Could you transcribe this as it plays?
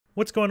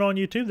What's going on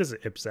YouTube? This is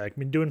Ipsec. I've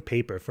been doing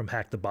paper from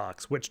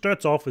HackTheBox, which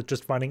starts off with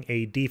just finding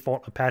a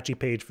default Apache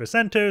page for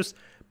Centos,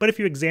 but if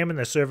you examine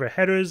the server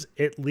headers,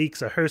 it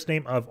leaks a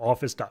hostname of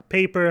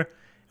Office.Paper, and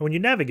when you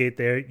navigate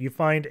there, you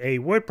find a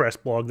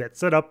WordPress blog that's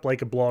set up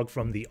like a blog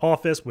from The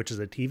Office, which is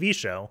a TV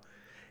show.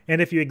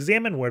 And if you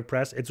examine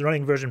WordPress, it's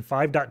running version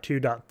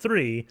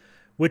 5.2.3,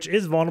 which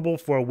is vulnerable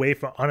for a way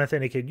for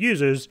unauthenticated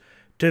users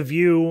to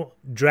view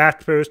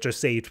draft posts or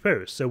saved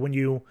posts. So when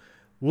you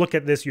look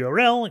at this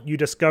URL, you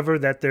discover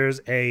that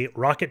there's a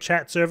Rocket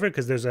Chat server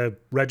because there's a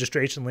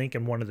registration link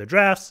in one of the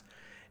drafts.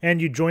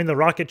 And you join the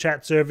Rocket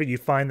Chat server, you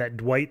find that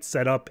Dwight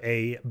set up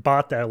a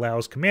bot that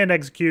allows command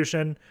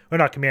execution, or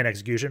not command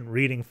execution,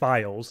 reading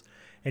files.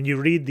 And you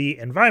read the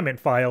environment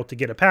file to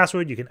get a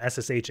password. You can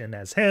SSH in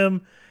as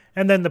him.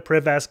 And then the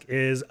privesc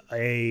is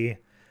a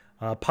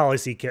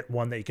policy kit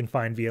one that you can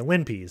find via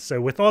LinPEAS. So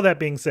with all that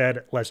being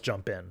said, let's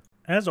jump in.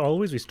 As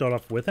always, we start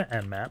off with an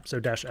nmap,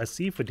 so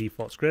 -sc for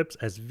default scripts,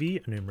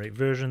 sv enumerate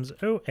versions,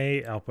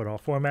 oa output all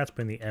formats,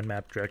 put in the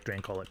nmap directory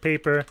and call it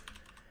paper,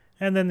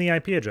 and then the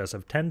IP address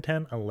of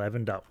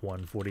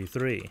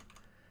 10.10.11.143.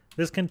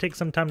 This can take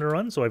some time to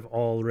run, so I've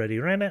already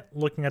ran it.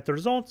 Looking at the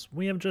results,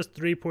 we have just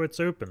 3 ports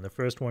open, the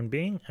first one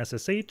being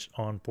SSH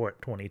on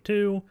port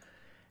 22,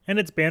 and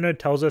its banner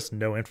tells us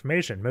no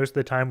information. Most of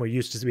the time we're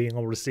used to being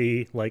able to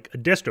see like a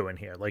distro in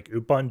here, like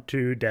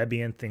Ubuntu,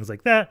 Debian, things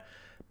like that,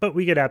 but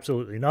we get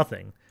absolutely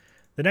nothing.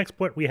 The next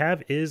port we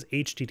have is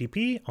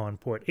HTTP on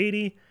port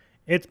 80.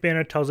 Its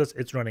banner tells us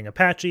it's running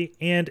Apache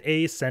and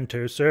a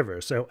Centos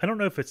server. So I don't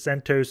know if it's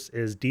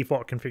Centos'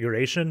 default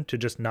configuration to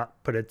just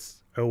not put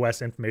its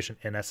OS information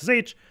in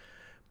SSH,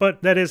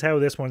 but that is how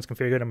this one's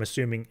configured. I'm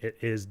assuming it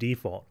is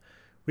default.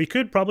 We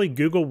could probably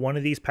Google one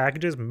of these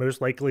packages,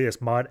 most likely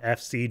this mod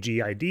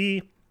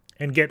fcgid,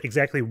 and get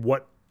exactly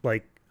what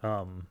like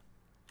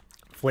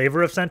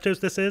flavor of Centos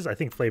this is. I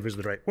think flavor is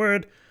the right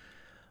word.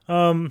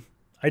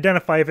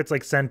 Identify if it's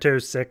like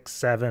Centos 6,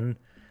 7,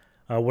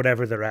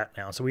 whatever they're at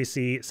now. So we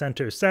see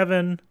Centos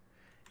 7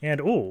 and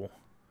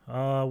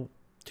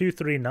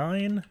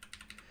 239.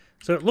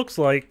 So it looks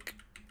like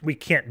we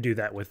can't do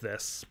that with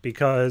this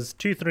because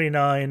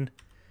 239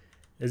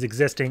 is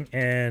existing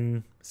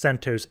in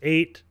Centos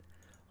 8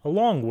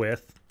 along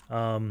with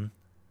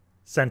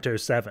Centos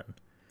 7.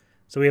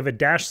 So we have a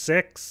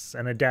 -6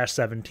 and a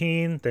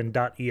 -17, then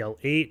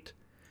 .el8.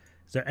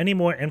 Is there any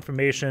more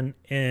information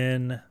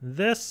in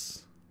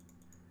this?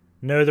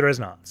 No, there is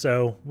not.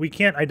 So we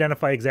can't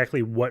identify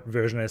exactly what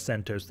version of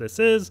Centos this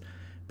is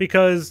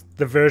because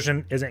the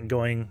version isn't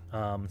going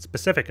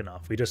specific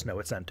enough. We just know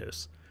it's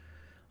Centos.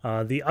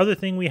 The other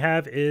thing we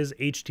have is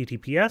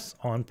HTTPS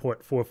on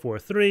port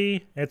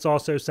 443. It's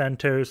also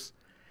Centos.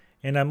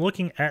 And I'm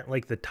looking at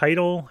like the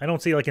title. I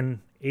don't see like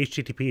an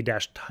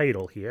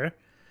HTTP-title here.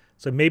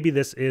 So maybe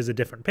this is a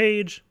different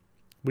page.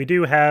 We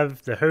do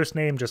have the host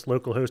name, just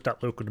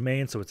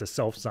localhost.localdomain, so it's a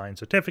self-signed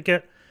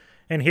certificate.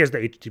 And here's the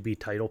HTTP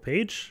title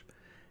page.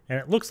 And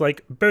it looks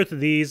like both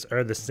of these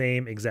are the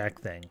same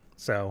exact thing.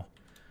 So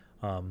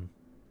I'm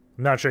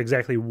not sure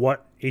exactly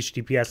what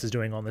HTTPS is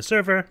doing on the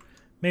server.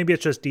 Maybe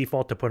it's just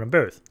default to put them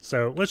both.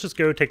 So let's just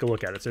go take a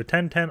look at it. So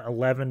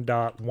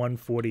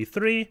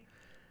 10.10.11.143.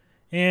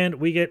 And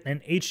we get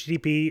an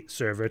HTTP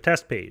server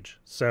test page.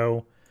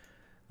 So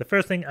the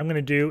first thing I'm going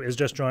to do is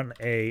just run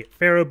a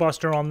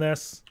Feroxbuster on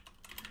this.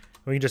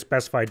 We can just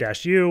specify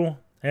 -u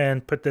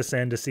and put this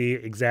in to see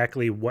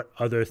exactly what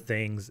other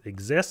things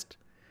exist.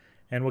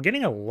 And we're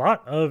getting a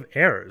lot of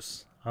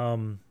errors.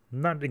 I'm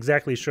not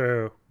exactly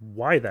sure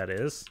why that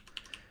is.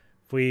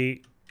 If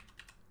we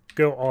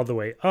go all the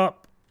way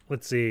up,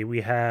 let's see,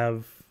 we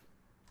have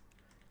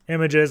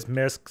images,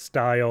 MISC,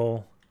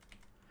 style,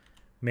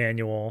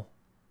 manual.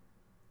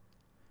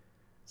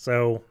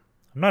 So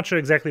I'm not sure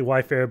exactly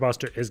why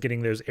Feroxbuster is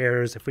getting those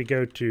errors. If we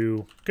go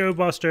to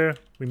GoBuster,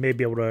 we may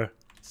be able to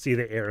see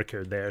the error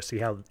code there, see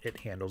how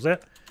it handles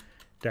it.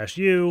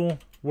 -u,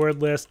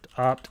 word list,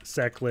 opt,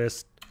 sec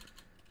list,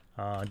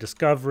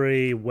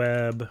 discovery,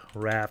 web,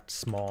 raft,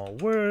 small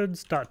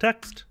words,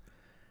 .text.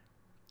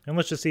 And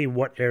let's just see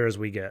what errors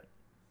we get,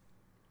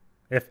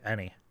 if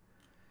any.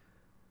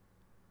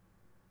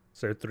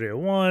 So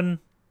 301,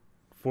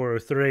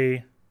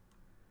 403.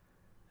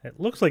 It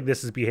looks like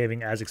this is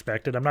behaving as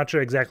expected. I'm not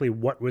sure exactly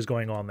what was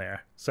going on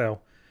there.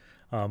 So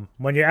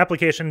when your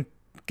application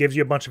gives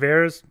you a bunch of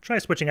errors, try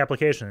switching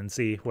application and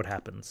see what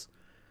happens.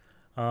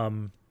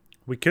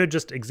 We could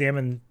just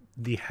examine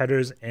the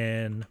headers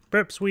in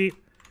Burp Suite.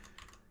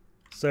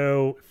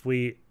 So if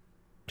we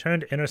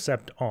turned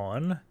intercept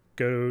on,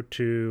 go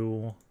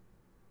to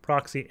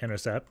proxy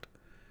intercept,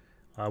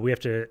 we have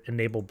to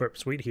enable Burp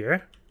Suite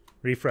here,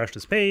 refresh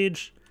this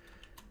page.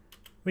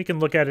 We can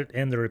look at it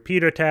in the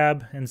repeater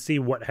tab and see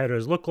what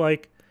headers look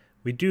like.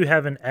 We do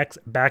have an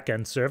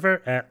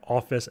X-Backend-SErver at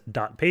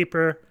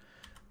Office.Paper,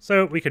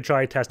 so we could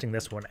try testing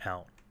this one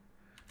out.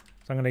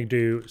 So I'm going to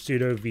do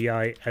sudo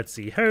vi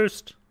etc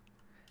host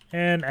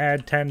and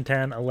add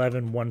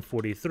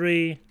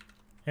 10.10.11.143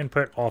 and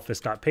put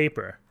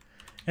Office.Paper.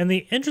 And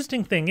the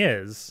interesting thing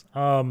is,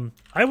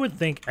 I would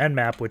think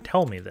nmap would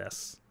tell me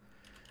this.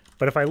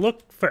 But if I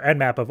look for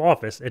nmap of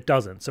Office, it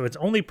doesn't. So it's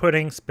only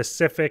putting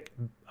specific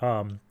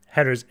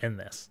headers in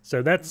this.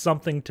 So that's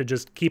something to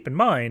just keep in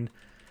mind,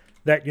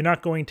 that you're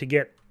not going to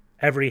get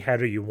every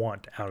header you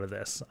want out of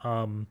this.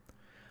 I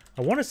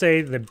want to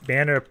say the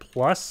Banner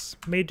Plus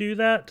may do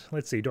that.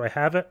 Let's see, do I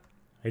have it?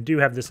 I do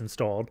have this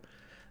installed.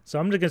 So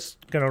I'm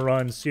just going to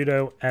run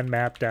sudo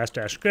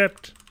nmap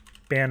script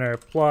banner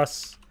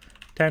plus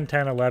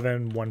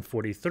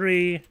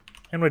 10.10.11.143,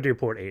 and we'll do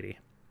port 80.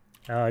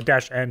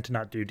 -n to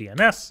not do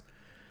DNS.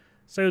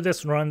 So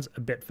this runs a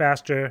bit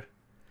faster.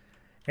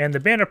 And the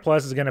Banner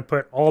Plus is going to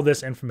put all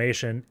this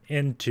information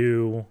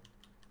into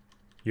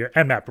your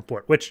nmap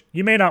report, which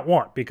you may not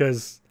want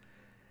because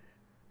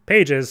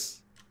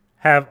pages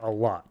have a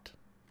lot.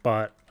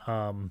 But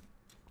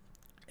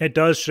it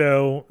does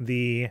show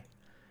the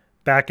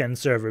backend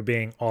server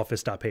being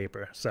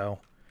Office.Paper.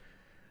 So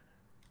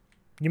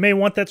you may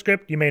want that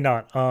script, you may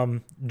not.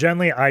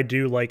 Generally, I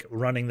do like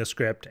running the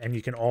script, and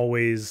you can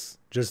always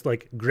just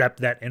like grep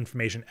that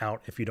information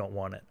out if you don't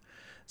want it.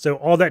 So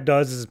all that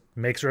does is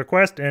makes a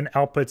request and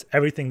outputs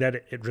everything that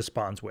it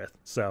responds with.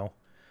 So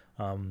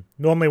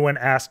normally when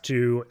asked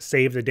to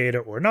save the data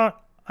or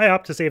not, I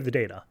opt to save the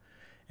data.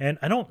 And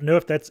I don't know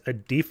if that's a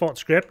default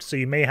script, so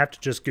you may have to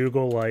just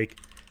Google like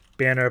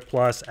Banner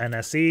plus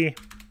NSE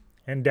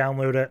and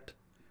download it.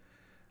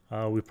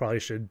 We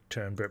probably should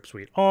turn Burp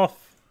Suite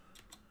off.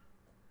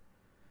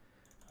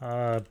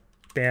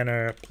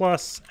 Banner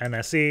plus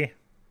NSE.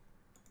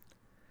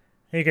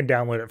 And you can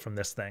download it from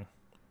this thing.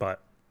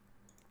 But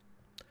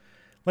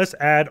let's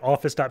add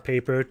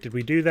Office.Paper. Did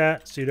we do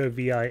that? Sudo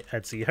vi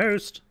etc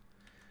host.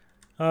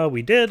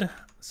 We did.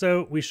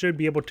 So we should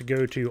be able to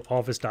go to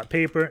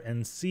Office.Paper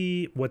and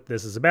see what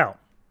this is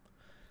about.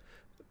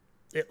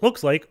 It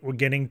looks like we're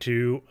getting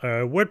to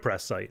a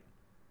WordPress site.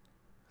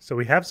 So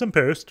we have some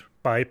post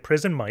by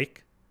Prison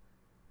Mike.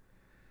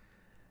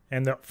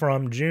 And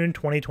from June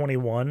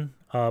 2021,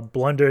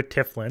 Blunder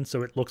Tiflin.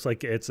 So it looks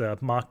like it's a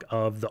mock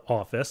of the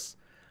Office.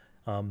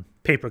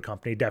 Paper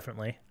company,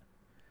 definitely.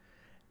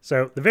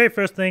 So the very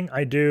first thing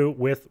I do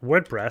with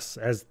WordPress,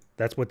 as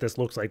that's what this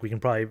looks like, we can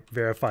probably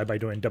verify by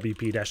doing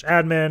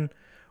wp-admin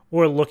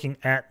or looking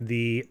at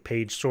the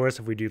page source.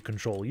 If we do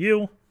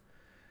Control-U,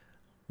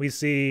 we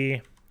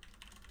see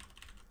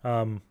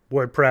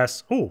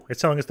WordPress. Oh,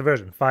 it's telling us the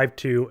version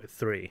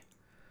 5.2.3.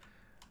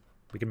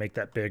 We can make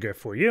that bigger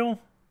for you.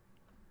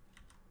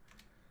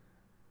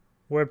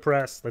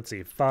 WordPress, let's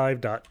see,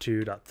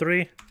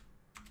 5.2.3.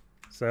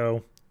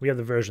 So we have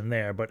the version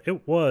there, but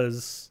it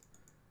was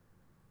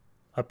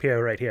up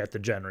here, right here at the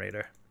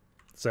generator.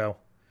 So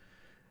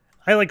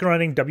I like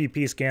running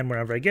WP scan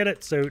whenever I get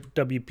it. So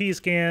WP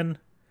scan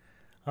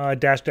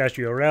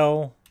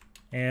 --URL,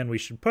 and we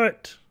should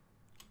put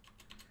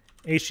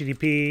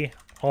HTTP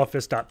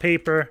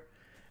Office.Paper.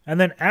 And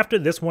then after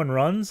this one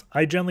runs,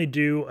 I generally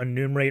do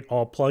enumerate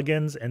all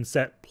plugins and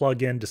set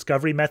plugin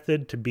discovery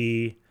method to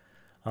be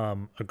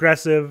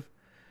aggressive,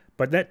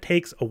 but that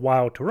takes a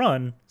while to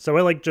run. So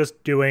I like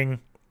just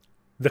doing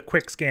the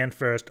quick scan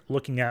first,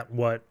 looking at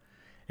what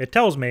it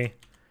tells me,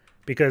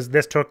 because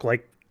this took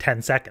like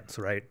 10 seconds,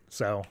 right?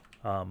 So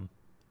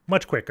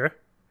much quicker.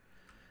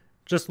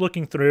 Just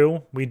looking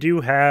through, we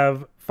do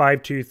have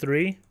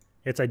 5.2.3.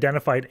 It's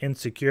identified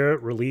insecure,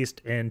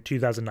 released in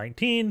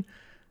 2019.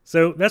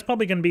 So that's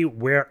probably going to be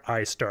where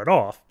I start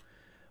off.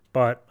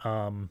 But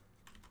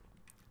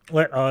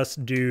let us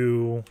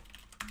do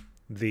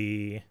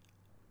the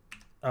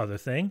other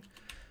thing.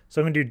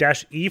 So I'm going to do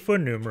 -E for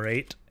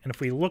enumerate. And if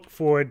we look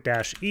for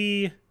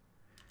 -E,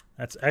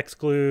 that's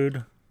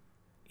exclude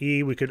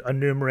E. We could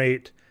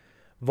enumerate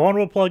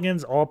vulnerable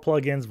plugins, all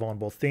plugins,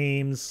 vulnerable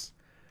themes.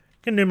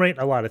 Can enumerate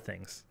a lot of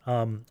things.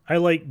 I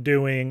like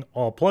doing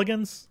all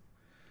plugins.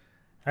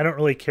 I don't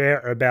really care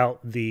about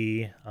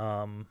the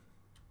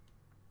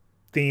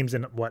themes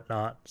and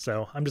whatnot.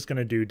 So I'm just going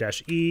to do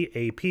 -E,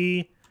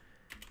 AP.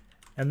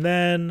 And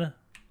then,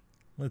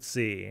 let's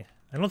see.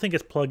 I don't think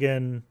it's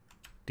plugin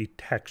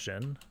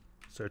detection.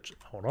 Search,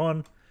 hold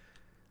on.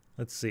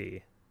 Let's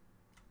see.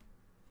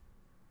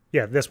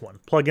 Yeah, this one,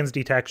 plugins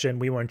detection.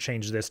 We want to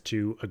change this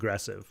to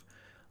aggressive.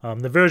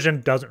 The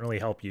version doesn't really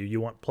help you. You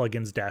want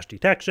plugins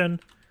 -detection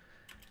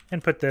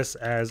and put this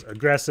as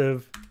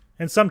aggressive.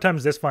 And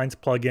sometimes this finds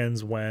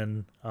plugins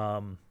when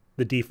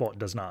the default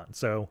does not.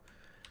 So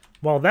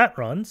while that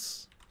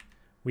runs,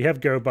 we have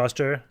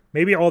GoBuster.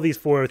 Maybe all these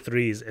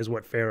 403s is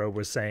what Pharaoh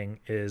was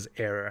saying is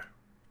error.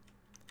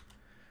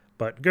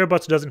 But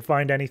GoBuster doesn't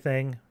find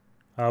anything.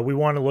 We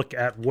want to look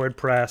at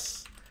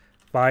WordPress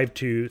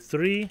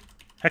 5.2.3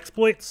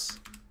 exploits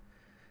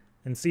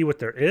and see what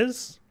there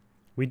is.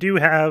 We do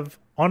have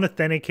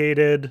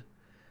unauthenticated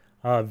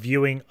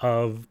viewing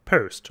of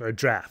posts or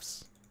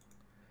drafts.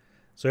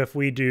 So if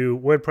we do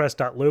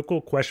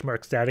WordPress.local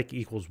 !static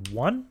equals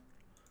 1,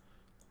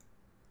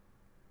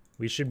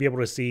 we should be able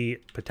to see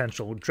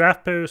potential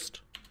draft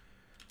post.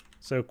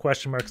 So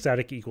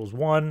 !static equals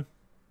 1.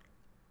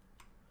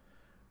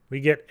 We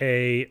get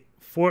a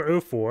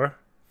 404.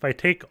 If I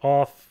take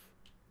off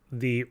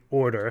the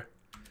order,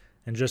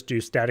 and just do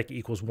static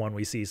equals 1,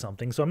 we see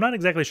something. So I'm not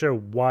exactly sure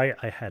why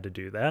I had to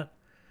do that.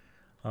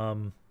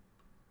 But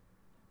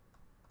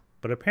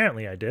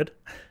apparently I did.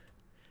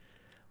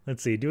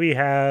 Let's see, do we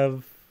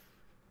have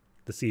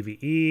the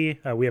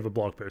CVE? We have a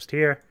blog post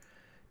here.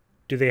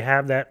 Do they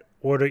have that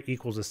order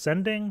equals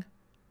ascending?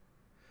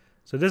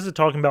 So this is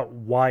talking about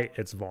why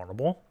it's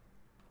vulnerable.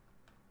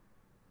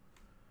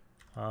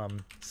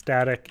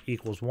 Static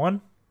equals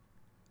 1.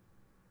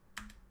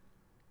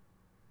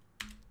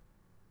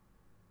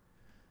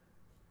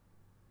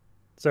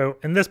 So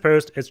in this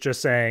post, it's just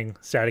saying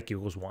static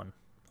equals 1.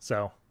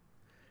 So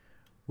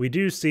we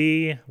do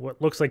see what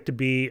looks like to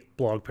be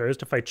blog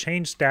post. If I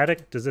change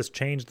static, does this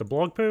change the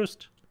blog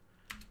post?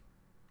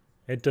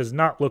 It does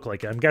not look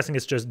like it. I'm guessing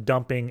it's just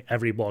dumping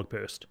every blog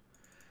post.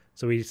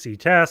 So we see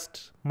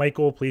test.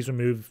 Michael, please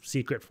remove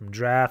secret from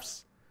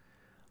drafts.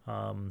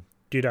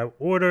 Dude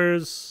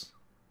orders.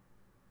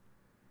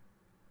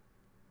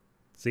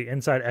 See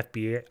inside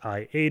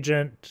FBI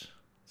agent.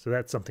 So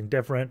that's something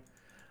different.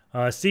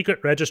 Secret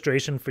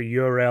registration for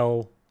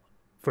URL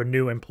for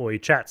new employee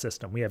chat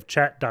system. We have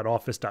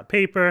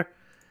chat.office.paper,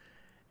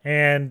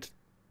 and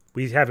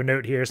we have a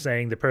note here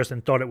saying the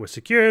person thought it was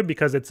secure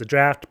because it's a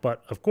draft,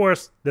 but of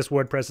course this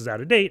WordPress is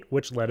out of date,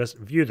 which let us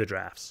view the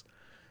drafts.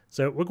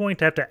 So we're going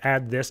to have to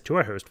add this to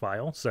our host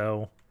file.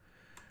 So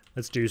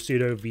let's do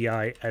sudo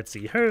vi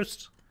etc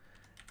host,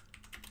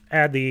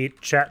 add the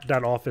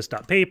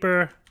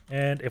chat.office.paper,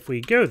 and if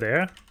we go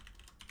there,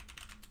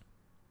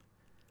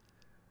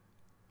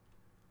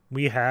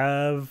 we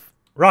have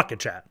Rocket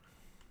Chat.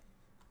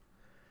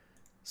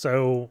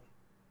 So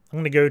I'm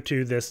going to go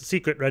to this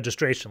secret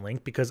registration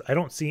link because I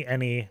don't see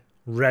any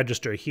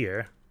register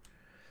here.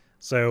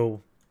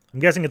 So I'm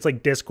guessing it's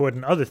like Discord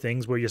and other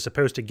things where you're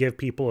supposed to give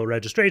people a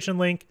registration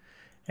link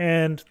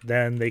and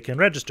then they can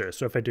register.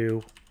 So if I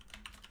do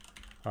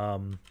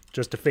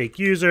just a fake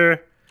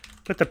user,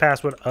 put the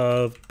password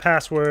of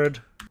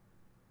password,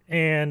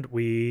 and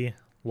we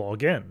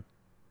log in.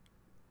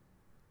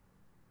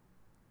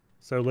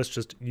 So let's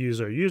just use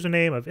our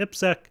username of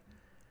IPsec,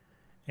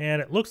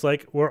 and it looks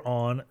like we're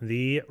on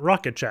the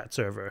Rocket Chat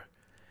server.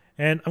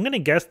 And I'm going to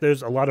guess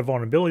there's a lot of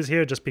vulnerabilities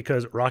here just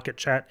because Rocket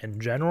Chat in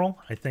general,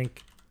 I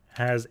think,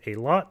 has a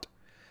lot.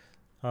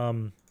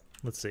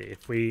 Let's see,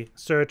 if we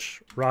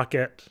search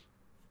Rocket,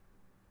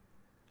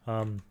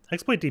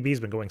 ExploitDB has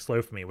been going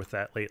slow for me with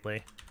that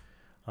lately.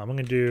 I'm going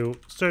to do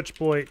search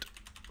exploit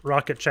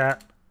Rocket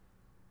Chat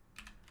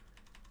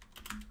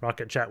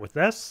with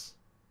this.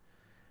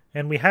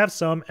 And we have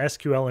some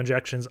SQL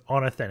injections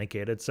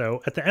unauthenticated.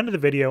 So at the end of the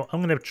video,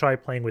 I'm going to try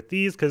playing with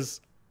these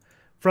because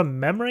from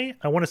memory,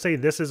 I want to say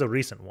this is a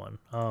recent one.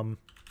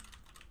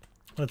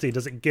 Let's see,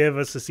 does it give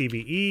us a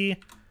CVE?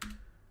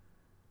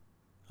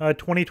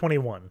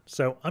 2021.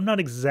 So I'm not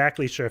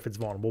exactly sure if it's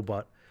vulnerable,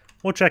 but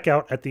we'll check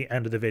out at the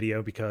end of the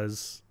video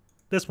because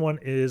this one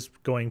is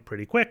going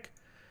pretty quick.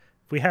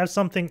 If we have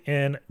something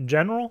in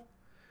general,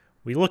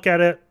 we look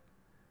at it.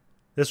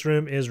 This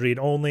room is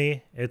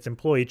read-only. It's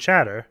employee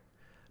chatter.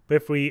 But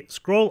if we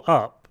scroll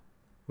up,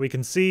 we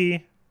can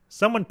see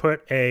someone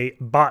put a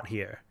bot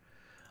here.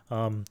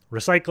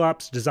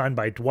 Recyclops designed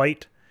by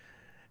Dwight.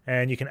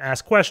 And you can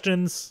ask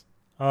questions.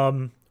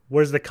 What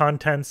is the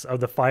contents of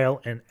the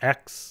file in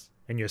X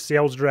in your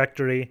sales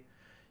directory?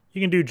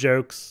 You can do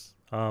jokes,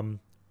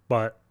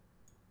 but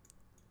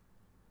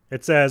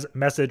it says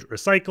message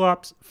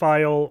Recyclops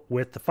file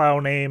with the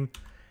file name,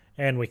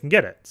 and we can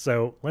get it.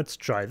 So let's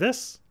try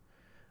this.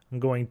 I'm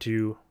going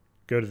to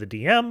go to the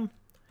DM.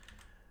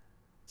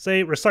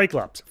 Say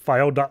Recyclops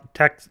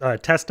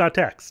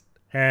file.test.txt,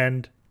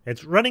 and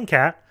it's running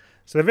cat.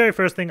 So the very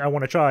first thing I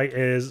want to try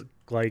is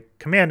like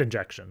command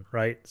injection,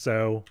 right?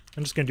 So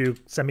I'm just going to do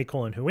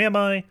semicolon who am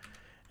I?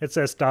 It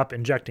says stop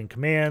injecting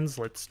commands.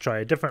 Let's try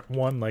a different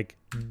one like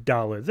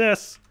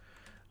 $this.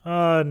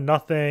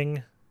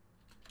 Nothing.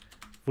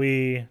 If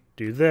we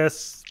do this,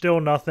 still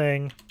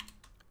nothing.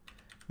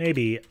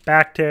 Maybe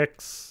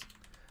backticks.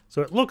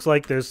 So it looks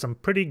like there's some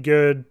pretty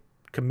good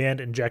command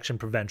injection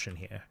prevention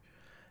here.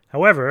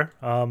 However,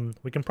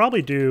 we can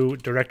probably do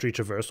directory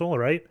traversal,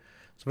 right?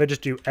 So if I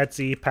just do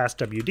etc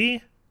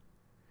passwd,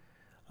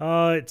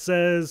 it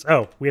says,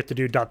 oh, we have to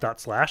do ..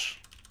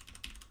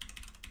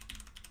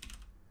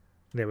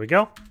 There we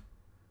go.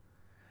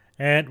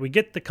 And we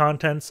get the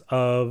contents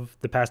of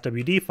the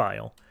passwd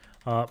file.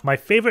 My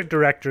favorite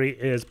directory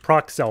is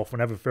proc self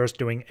whenever first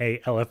doing a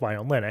LFI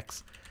on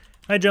Linux.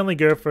 I generally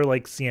go for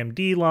like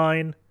cmd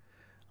line.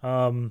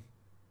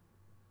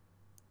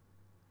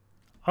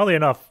 Oddly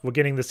enough, we're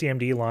getting the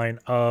cmd line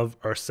of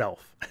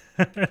ourself.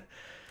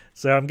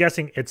 So I'm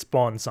guessing it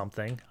spawned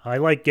something. I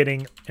like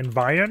getting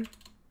environ.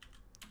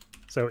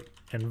 So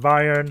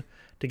environ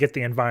to get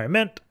the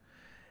environment.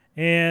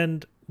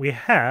 And we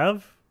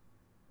have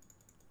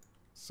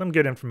some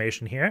good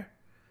information here.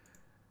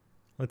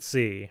 Let's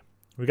see.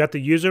 We got the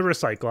user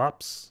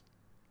Recyclops.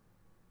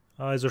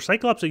 Is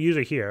Recyclops a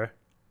user here?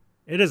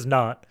 It is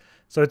not.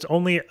 So it's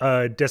only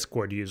a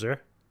Discord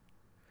user.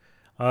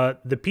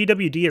 The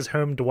PWD is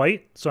home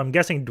Dwight, so I'm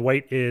guessing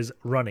Dwight is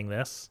running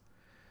this.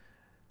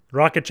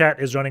 Rocket Chat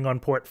is running on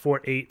port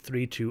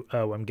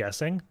 48320, I'm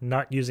guessing,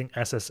 not using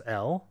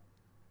SSL.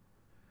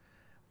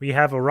 We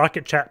have a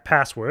Rocket Chat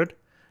password,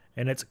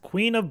 and it's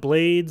Queen of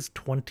Blades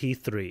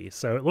 23.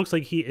 So it looks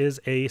like he is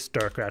a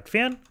StarCraft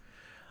fan.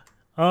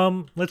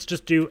 Let's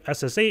just do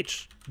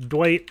SSH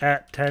Dwight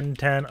at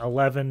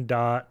 10.10.11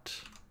 dot.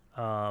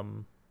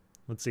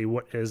 Let's see,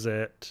 what is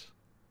it?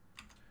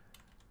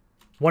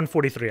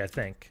 143, I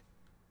think.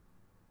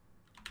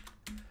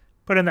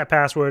 Put in that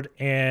password,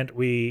 and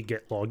we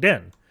get logged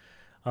in.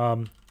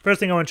 First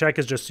thing I want to check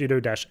is just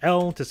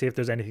sudo-l to see if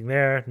there's anything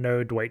there.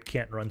 No, Dwight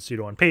can't run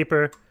sudo on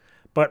paper.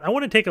 But I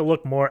want to take a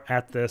look more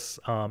at this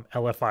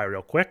LFI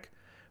real quick,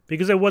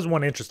 because there was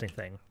one interesting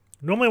thing.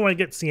 Normally when I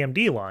get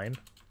CMD line,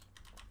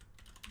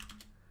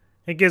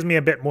 it gives me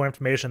a bit more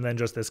information than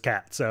just this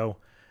cat. So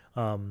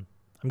I'm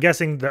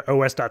guessing the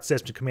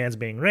os.system command's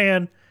being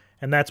ran,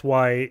 and that's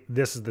why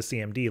this is the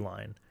CMD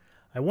line.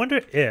 I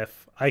wonder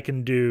if I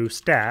can do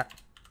stat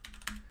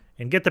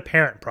and get the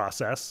parent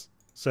process.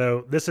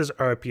 So this is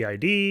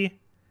RPID.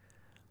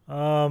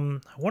 I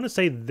want to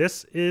say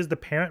this is the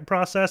parent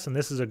process and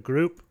this is a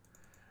group.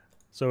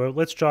 So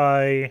let's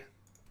try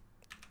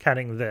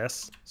catting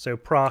this. So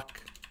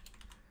proc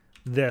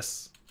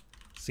this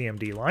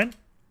CMD line.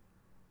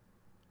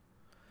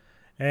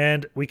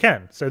 And we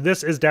can. So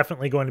this is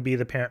definitely going to be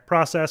the parent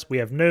process. We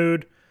have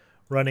node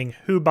running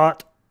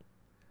whobot,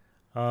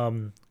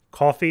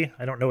 coffee.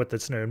 I don't know what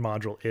this node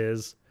module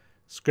is.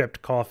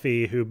 Script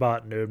coffee,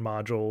 whobot, node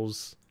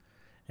modules,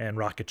 and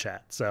Rocket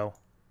Chat. So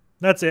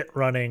that's it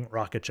running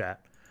Rocket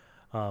Chat.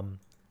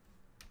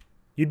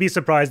 You'd be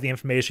surprised the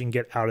information you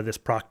get out of this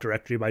proc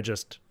directory by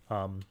just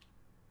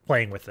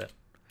playing with it.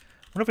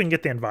 I wonder if we can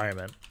get the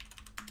environment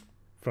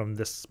from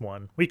this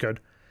one. We could.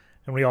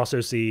 And we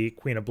also see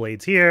Queen of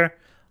Blades here.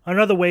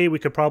 Another way we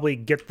could probably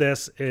get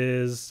this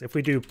is if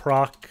we do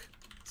proc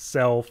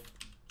self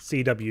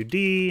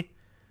cwd.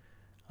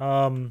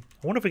 I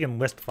wonder if we can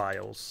list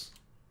files.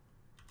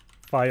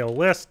 File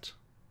list.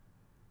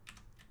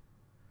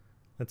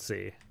 Let's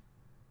see.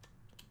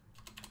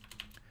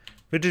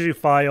 If we just do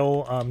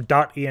file,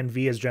 .env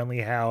is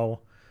generally how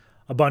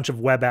a bunch of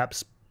web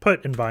apps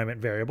put environment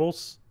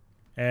variables.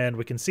 And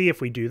we can see if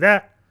we do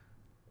that,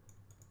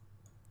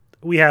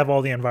 we have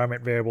all the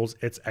environment variables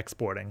it's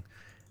exporting.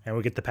 And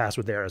we get the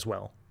password there as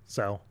well.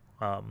 So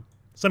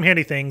some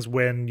handy things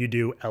when you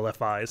do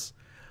LFIs.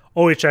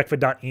 Always check for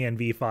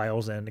 .env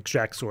files and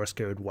extract source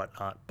code,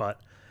 whatnot.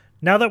 But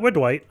now that we're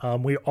Dwight,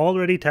 we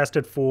already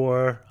tested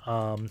for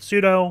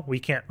sudo. We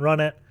can't run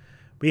it.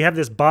 We have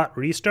this bot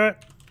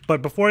restart.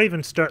 But before I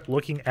even start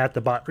looking at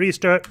the bot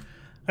restart,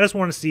 I just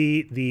want to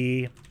see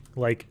the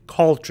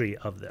call tree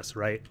of this,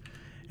 right?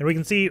 And we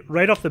can see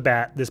right off the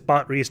bat, this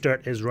bot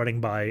restart is running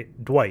by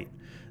Dwight.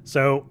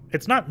 So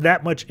it's not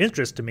that much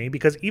interest to me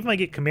because even if I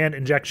get command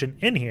injection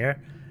in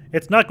here,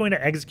 it's not going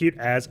to execute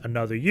as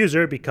another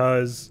user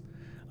because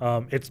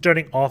it's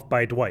starting off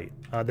by Dwight.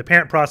 The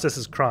parent process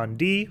is cron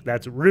D,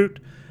 that's root,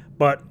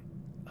 but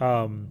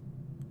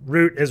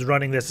root is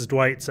running this as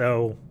Dwight,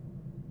 so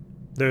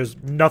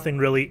there's nothing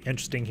really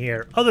interesting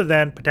here other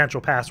than potential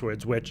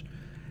passwords, which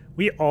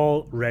we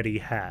already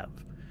have.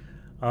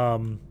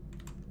 Let's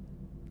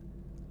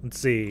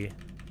see.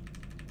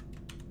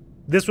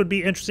 This would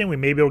be interesting. We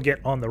maybe will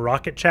get on the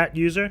Rocket Chat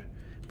user.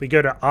 If we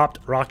go to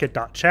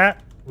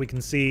opt.rocket.chat, we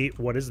can see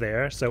what is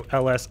there. So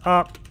ls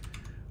opt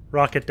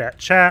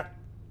rocket.chat.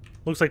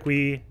 Looks like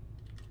we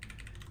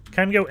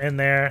can go in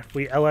there. If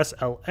we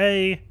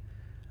lsla,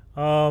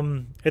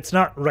 it's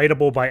not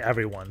writable by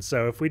everyone.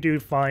 So if we do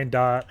find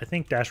I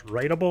think dash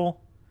writable,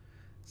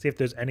 see if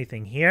there's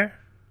anything here.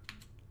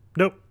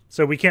 Nope.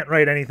 So we can't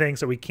write anything.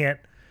 So we can't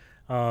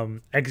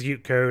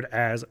execute code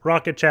as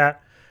Rocket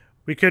Chat.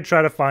 We could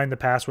try to find the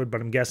password,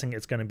 but I'm guessing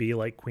it's going to be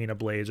like Queen of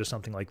Blades or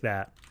something like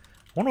that.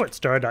 I wonder what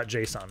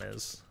star.json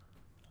is.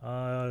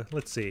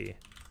 Let's see.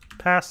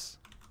 Pass.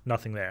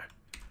 Nothing there.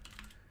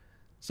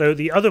 So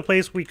the other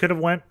place we could have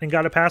went and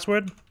got a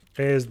password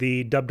is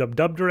the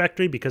www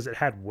directory because it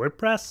had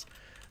WordPress.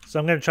 So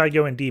I'm going to try to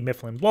go in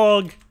dmifflin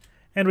blog,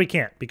 and we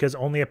can't because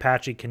only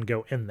Apache can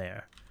go in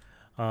there.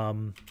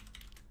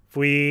 If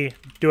we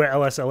do a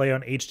LSLA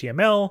on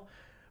HTML,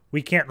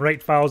 we can't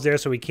write files there,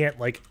 so we can't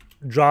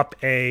drop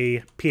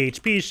a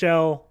PHP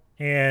shell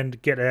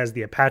and get it as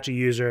the Apache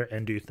user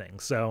and do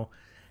things. So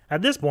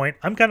at this point,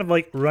 I'm kind of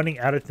running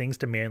out of things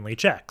to manually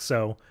check.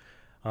 So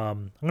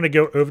I'm going to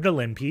go over to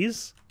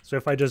LinPEAS. So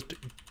if I just,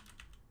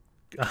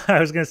 I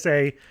was going to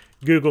say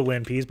Google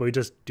LinPEAS, but we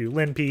just do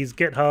LinPEAS,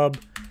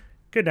 GitHub,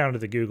 go down to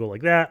the Google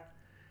like that.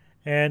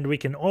 And we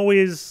can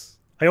always,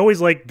 I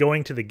always like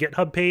going to the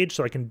GitHub page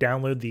so I can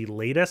download the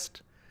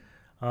latest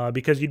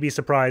because you'd be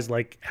surprised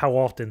how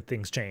often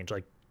things change.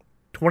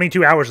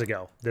 22 hours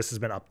ago, this has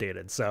been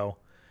updated. So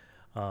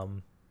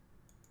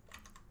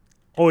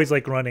always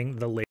like running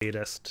the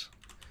latest.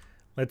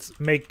 Let's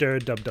make dir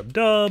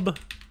www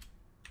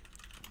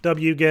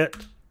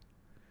wget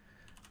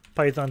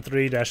python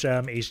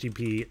 3-m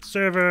http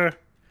server,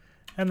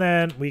 and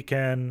then we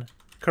can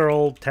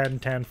curl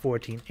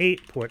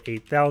 10.10.14.8, port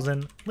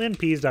 8000,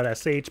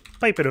 linpeas.sh,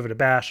 pipe it over to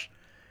bash,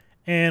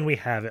 and we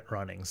have it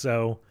running.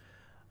 So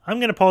I'm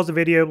going to pause the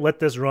video, let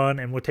this run,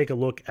 and we'll take a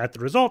look at the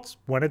results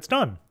when it's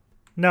done.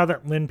 Now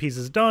that LinPEAS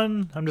is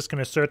done, I'm just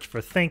going to search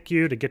for thank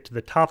you to get to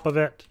the top of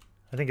it.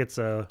 I think it's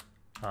a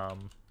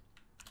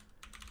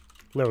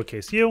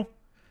lowercase u.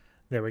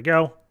 There we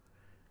go.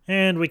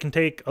 And we can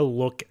take a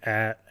look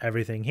at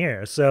everything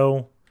here.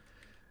 So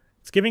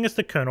it's giving us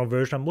the kernel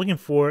version. I'm looking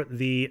for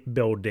the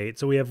build date.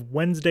 So we have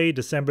Wednesday,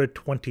 December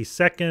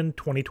 22nd,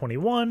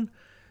 2021.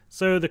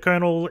 So the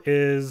kernel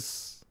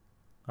is,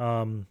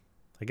 I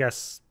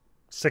guess,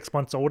 6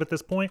 months old at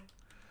this point,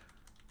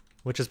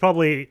 which is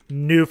probably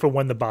new for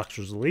when the box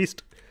was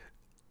released.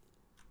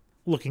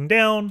 Looking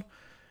down,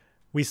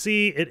 we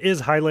see it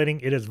is highlighting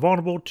it is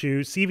vulnerable to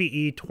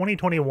CVE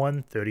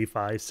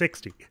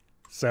 2021-3560.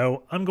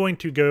 So I'm going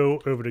to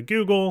go over to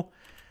Google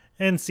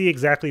and see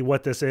exactly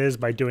what this is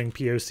by doing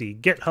POC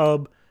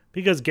GitHub,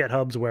 because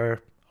GitHub's where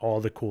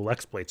all the cool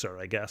exploits are,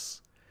 I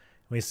guess.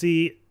 We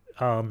see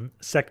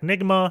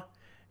secnigma,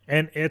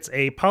 and it's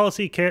a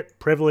policy kit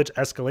privilege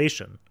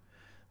escalation.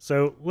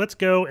 So let's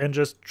go and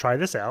just try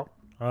this out.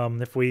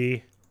 If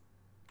we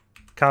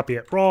copy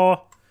it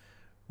raw,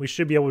 we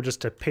should be able just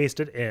to paste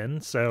it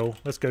in. So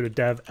let's go to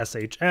dev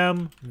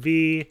shm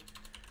v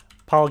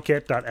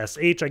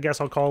polkit.sh, I guess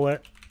I'll call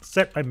it.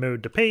 Set my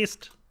mode to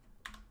paste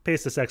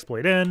this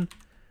exploit in,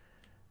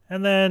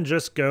 and then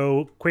just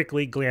go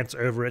quickly glance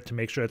over it to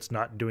make sure it's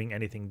not doing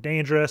anything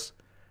dangerous.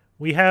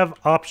 We have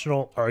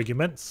optional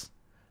arguments,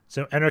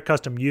 so enter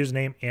custom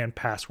username and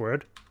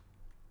password.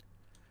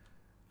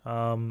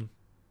 Let's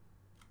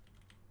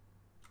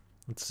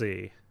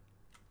see.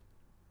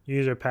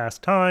 User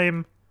past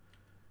time.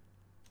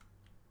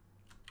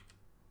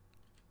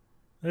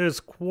 There's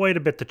quite a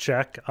bit to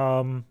check.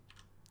 I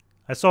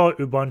saw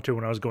Ubuntu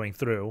when I was going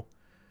through.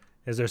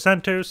 Is there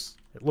Centos?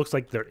 It looks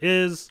like there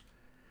is.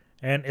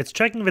 And it's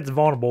checking if it's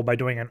vulnerable by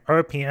doing an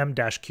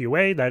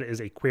rpm-qa, that is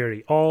a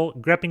query all,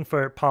 grepping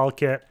for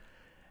Polkit,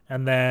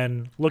 and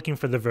then looking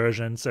for the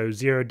version, so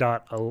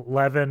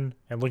 0.11,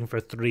 and looking for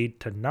 3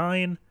 to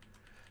 9.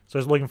 So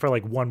it's looking for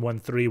like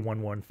 113,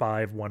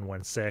 115,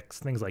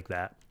 116, things like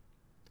that.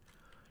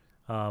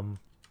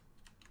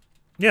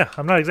 Yeah,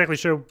 I'm not exactly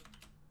sure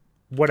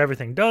what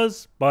everything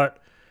does, but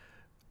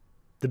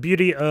the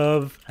beauty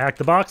of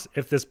HackTheBox,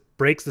 if this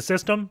breaks the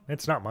system,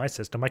 it's not my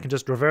system. I can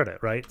just revert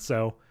it, right?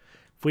 So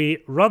if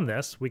we run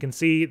this, we can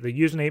see the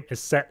username is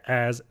set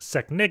as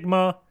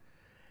secnigma,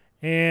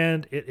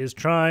 and it is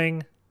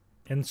trying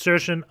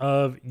insertion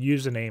of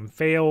username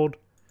failed.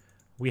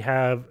 We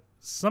have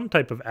some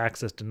type of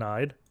access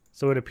denied,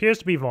 so it appears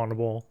to be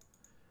vulnerable.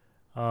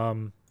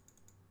 Inserting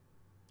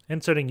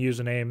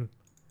username.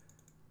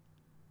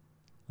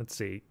 Let's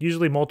see.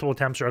 Usually multiple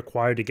attempts are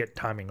required to get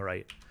timing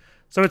right.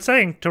 So it's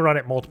saying to run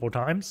it multiple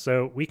times,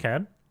 so we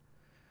can.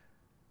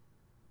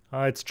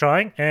 It's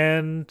trying,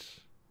 and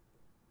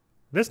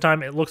this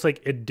time it looks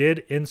like it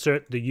did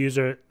insert the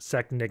user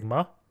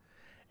secnigma,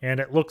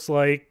 and it looks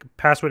like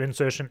password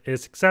insertion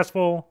is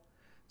successful.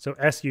 So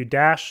su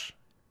dash,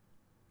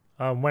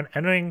 when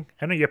enter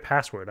your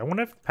password. I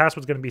wonder if the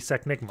password's going to be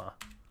secnigma.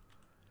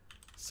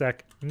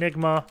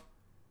 Secnigma.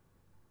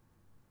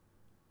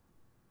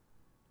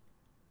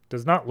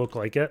 Does not look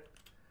like it.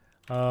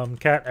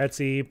 Cat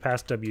Etsy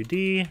pass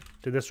WD.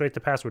 Did this write the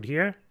password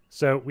here?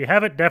 So we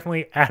have it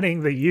definitely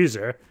adding the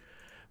user,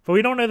 but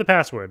we don't know the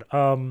password.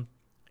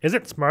 Is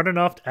it smart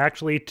enough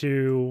actually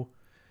to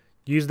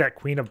use that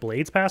Queen of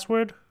Blades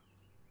password?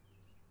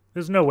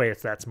 There's no way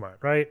it's that smart,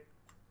 right?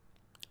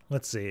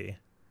 Let's see.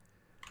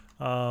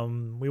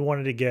 We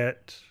wanted to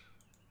get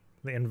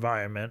the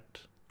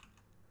environment.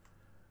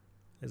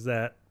 Is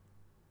that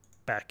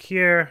back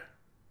here?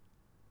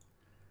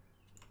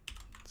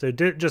 So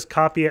did it just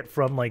copy it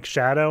from like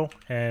Shadow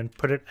and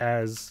put it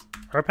as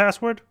our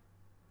password?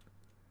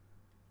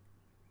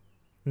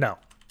 No.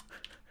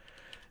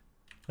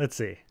 Let's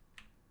see.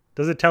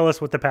 Does it tell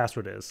us what the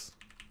password is?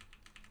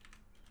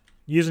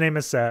 Username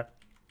is set.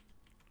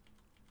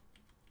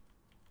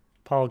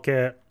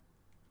 Polkit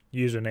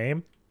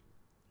username.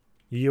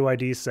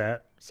 UID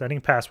set.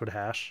 Setting password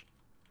hash.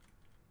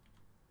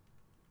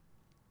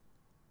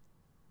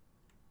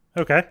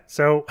 Okay,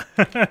 so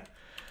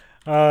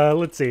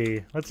let's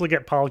see. Let's look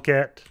at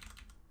Polkit.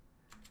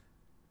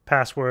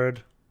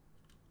 Password.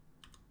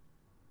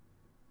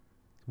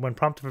 When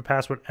prompted for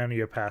password, enter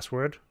your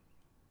password.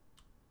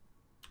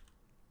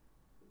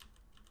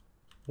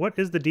 What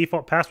is the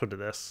default password to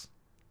this?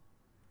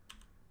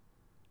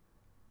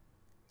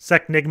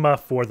 Secnigma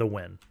for the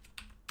win.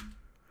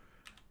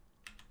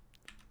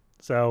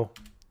 So,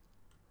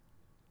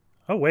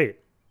 oh wait.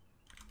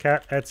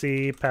 Cat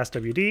Etsy pass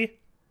WD.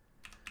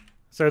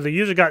 So the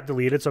user got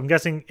deleted, so I'm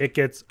guessing it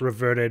gets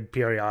reverted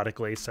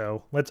periodically.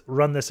 So let's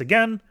run this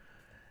again.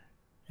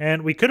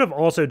 And we could have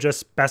also just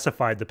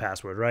specified the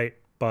password, right?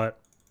 But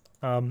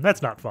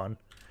that's not fun.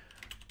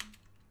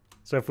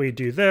 So if we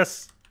do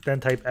this, then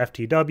type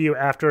FTW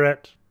after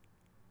it,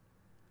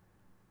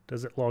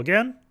 does it log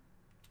in?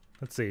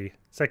 Let's see.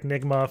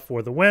 Secnigma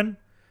for the win.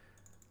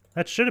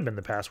 that should have been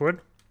the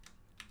password.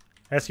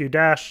 su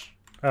dash,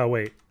 oh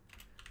wait,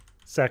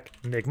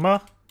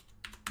 secnigma.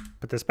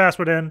 Put this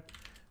password in.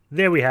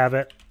 There we have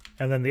it.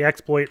 And then the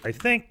exploit, I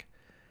think,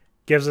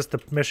 gives us the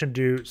permission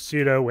to do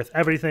sudo with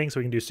everything. So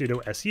we can do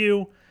sudo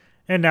su,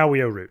 and now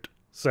we are root.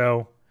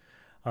 So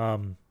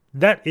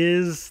that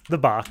is the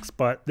box,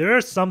 but there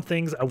are some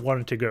things I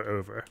wanted to go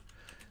over.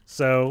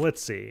 So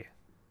let's see.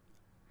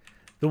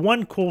 The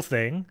one cool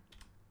thing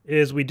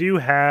is we do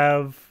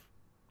have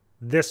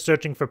this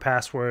searching for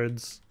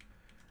passwords.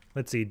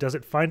 Let's see, does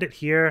it find it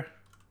here?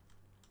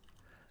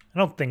 I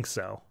don't think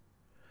so.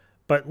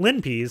 But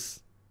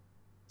LinPEAS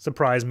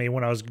surprised me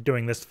when I was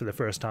doing this for the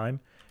first time.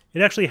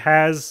 It actually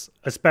has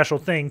a special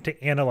thing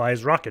to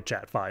analyze Rocket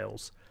Chat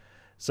files.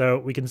 So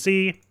we can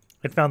see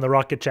it found the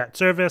Rocket Chat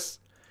service,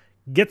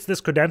 gets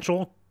this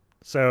credential.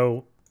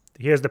 So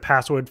here's the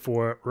password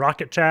for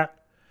Rocket Chat.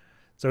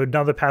 So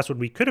another password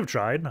we could have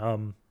tried.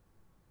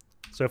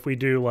 So if we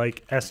do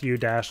like su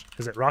dash,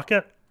 is it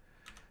Rocket?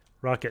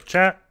 Rocket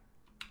Chat.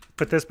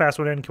 Put this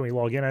password in. Can we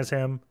log in as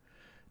him?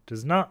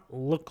 Does not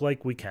look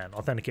like we can.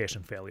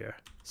 Authentication failure.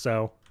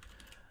 So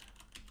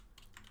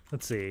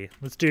let's see.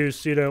 Let's do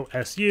sudo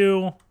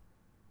su.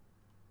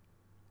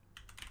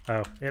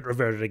 Oh, it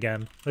reverted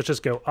again. Let's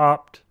just go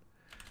opt.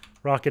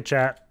 Rocket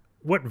Chat.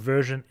 What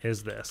version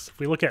is this? If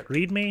we look at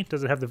README,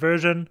 does it have the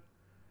version?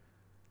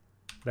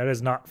 That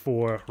is not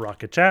for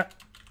Rocket Chat.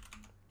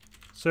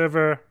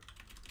 Server.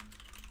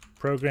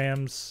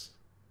 Programs.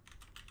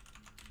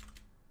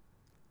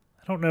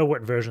 I don't know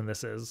what version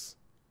this is.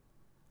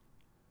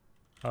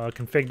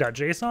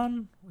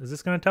 Config.json? Is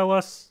this going to tell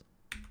us?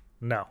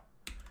 No.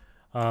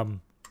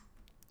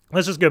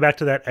 Let's just go back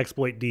to that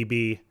exploit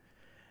DB.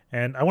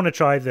 And I want to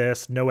try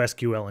this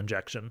NoSQL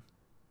injection.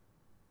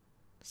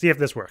 See if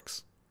this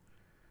works.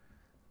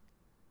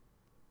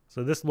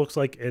 So this looks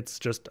like it's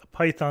just a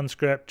Python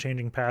script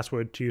changing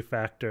password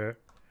two-factor.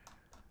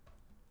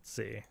 Let's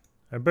see.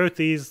 Are both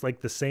these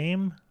like the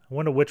same? I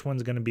wonder which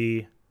one's going to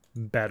be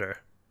better.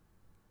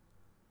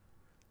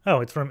 Oh,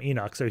 it's from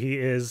Enoch, so he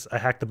is a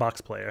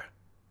HackTheBox player.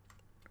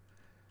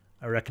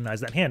 I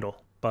recognize that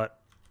handle,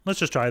 but let's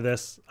just try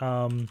this.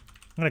 I'm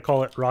going to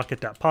call it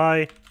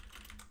rocket.py,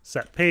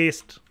 set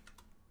paste.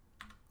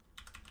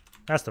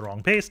 That's the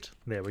wrong paste.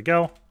 There we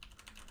go.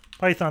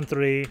 Python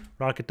 3,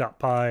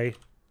 rocket.py,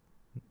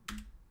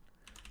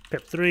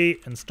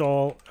 pip3,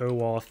 install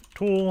OAuth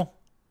tool.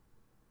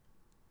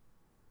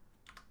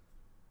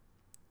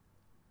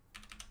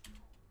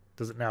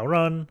 Does it now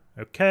run?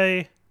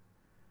 Okay.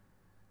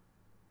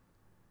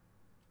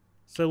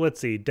 So let's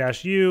see,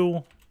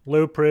 -u,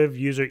 low-priv,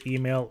 user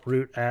email,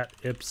 root at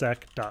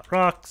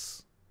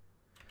ibsec.rocks,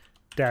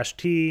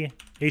 -t,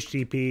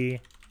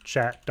 http,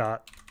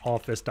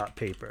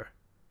 chat.office.paper.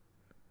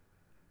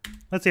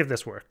 Let's see if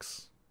this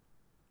works.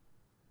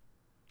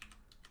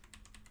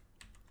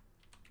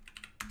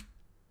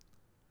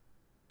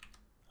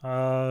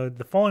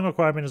 The following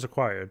requirement is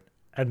required.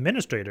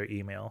 Administrator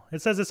email.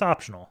 It says it's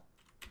optional.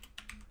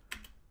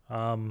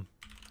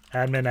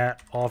 Admin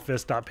at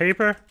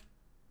office.paper.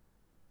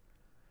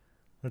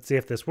 Let's see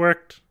if this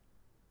worked.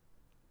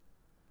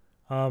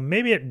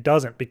 Maybe it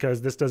doesn't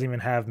because this doesn't even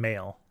have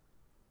mail.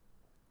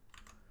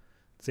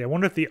 Let's see, I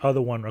wonder if the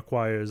other one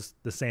requires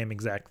the same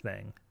exact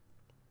thing.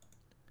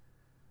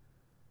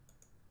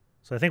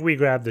 So I think we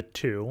grabbed the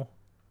two.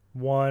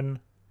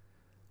 One,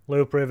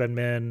 low priv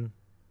admin. It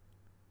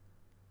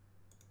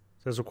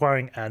says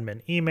requiring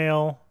admin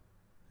email.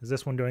 Is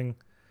this one doing?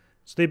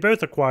 So they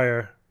both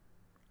require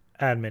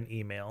admin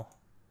email.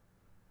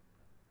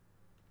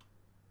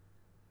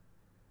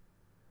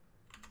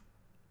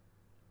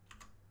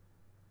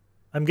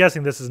 I'm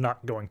guessing this is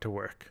not going to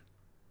work.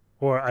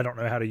 Or I don't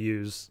know how to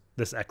use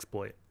this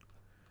exploit.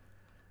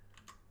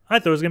 I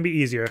thought it was going to be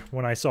easier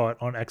when I saw it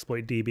on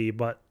exploit DB,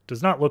 but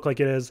does not look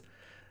like it is.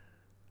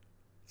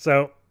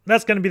 So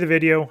that's going to be the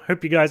video.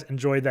 Hope you guys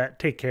enjoyed that.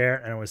 Take care,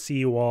 and I will see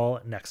you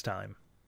all next time.